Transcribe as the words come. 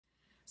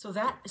So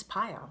that is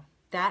PiYo.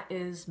 That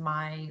is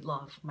my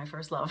love, my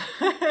first love,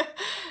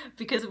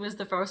 because it was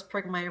the first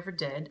program I ever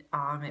did.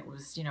 It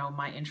was, you know,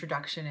 my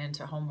introduction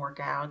into home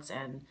workouts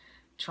and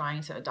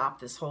trying to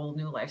adopt this whole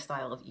new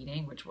lifestyle of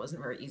eating, which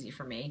wasn't very easy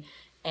for me.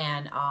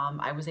 And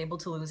I was able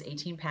to lose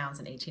 18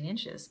 pounds in 18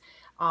 inches.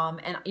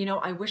 And, you know,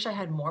 I wish I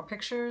had more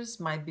pictures,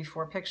 my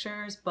before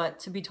pictures, but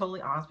to be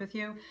totally honest with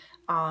you,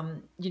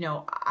 you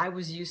know, I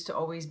was used to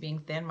always being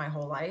thin my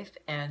whole life.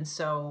 And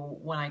so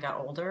when I got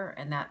older,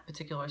 and that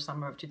particular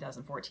summer of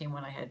 2014,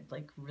 when I had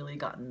like really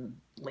gotten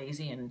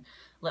lazy and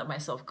let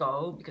myself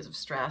go because of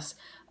stress,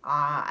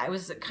 I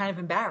was kind of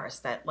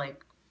embarrassed that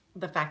like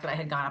the fact that I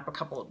had gone up a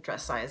couple of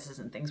dress sizes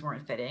and things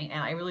weren't fitting,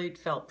 and I really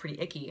felt pretty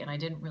icky, and I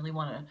didn't really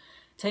want to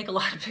take a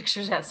lot of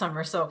pictures that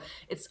summer. So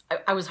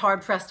I was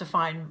hard pressed to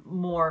find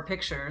more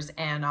pictures,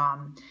 and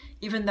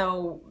even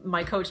though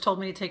my coach told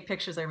me to take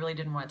pictures, I really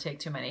didn't want to take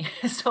too many.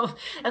 So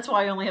that's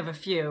why I only have a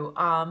few,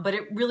 but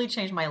it really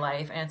changed my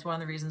life, and it's one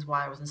of the reasons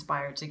why I was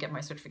inspired to get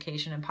my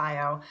certification in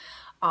PiYo.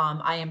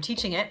 I am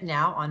teaching it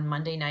now on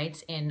Monday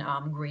nights in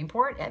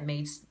Greenport at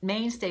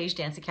Main Stage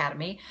Dance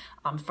Academy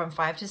from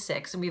 5 to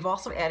 6. And we've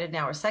also added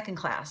now a second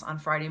class on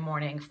Friday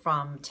morning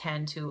from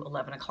 10 to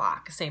 11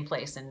 o'clock, same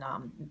place in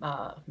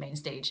Main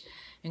Stage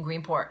in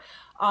Greenport.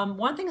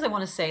 One thing I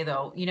want to say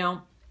though, you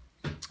know,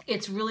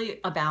 it's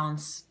really a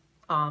balance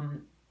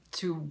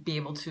to be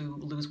able to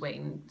lose weight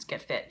and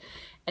get fit.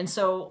 And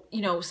so,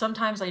 you know,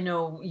 sometimes I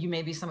know you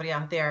may be somebody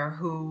out there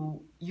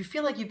who you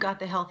feel like you've got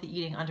the healthy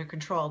eating under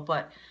control,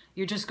 but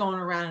you're just going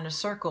around in a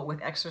circle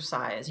with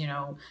exercise. You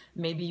know,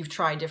 maybe you've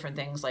tried different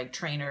things like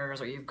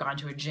trainers, or you've gone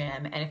to a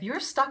gym. And if you're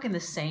stuck in the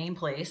same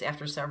place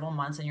after several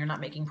months and you're not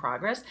making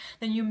progress,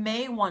 then you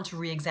may want to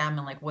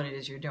re-examine like what it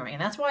is you're doing.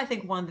 And that's why I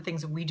think one of the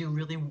things that we do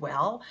really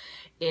well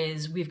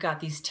is we've got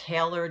these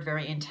tailored,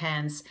 very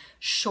intense,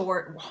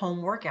 short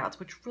home workouts,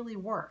 which really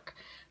work.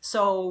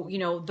 So, you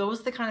know, those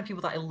are the kind of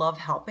people that I love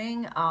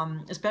helping,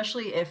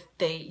 especially if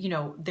they, you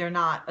know, they're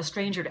not a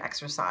stranger to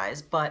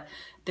exercise, but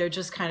they're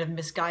just kind of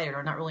misguided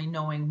or not really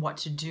knowing what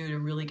to do to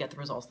really get the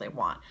results they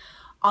want.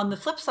 On the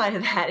flip side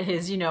of that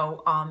is, you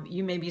know,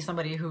 you may be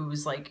somebody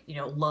who's like, you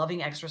know,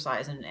 loving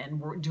exercise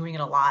and doing it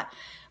a lot.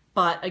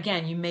 But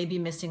again, you may be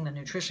missing the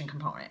nutrition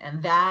component,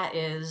 and that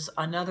is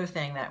another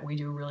thing that we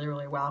do really,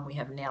 really well and we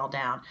have nailed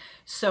down.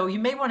 So you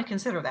may want to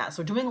consider that.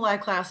 So doing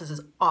live classes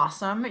is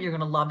awesome. You're going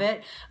to love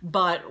it.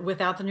 But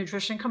without the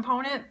nutrition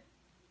component,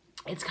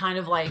 it's kind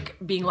of like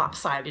being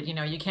lopsided. You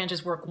know, you can't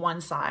just work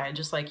one side,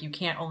 just like you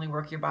can't only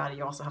work your body,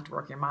 you also have to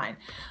work your mind.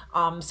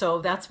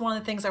 So that's one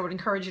of the things I would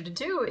encourage you to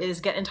do is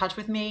get in touch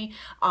with me.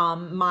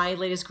 My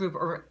latest group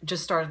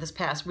just started this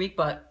past week,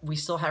 but we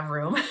still have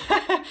room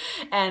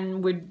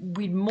and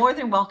we'd more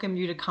than welcome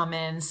you to come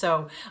in.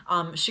 So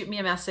shoot me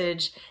a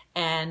message,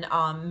 and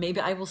maybe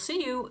I will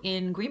see you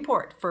in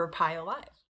Greenport for PiYo Live.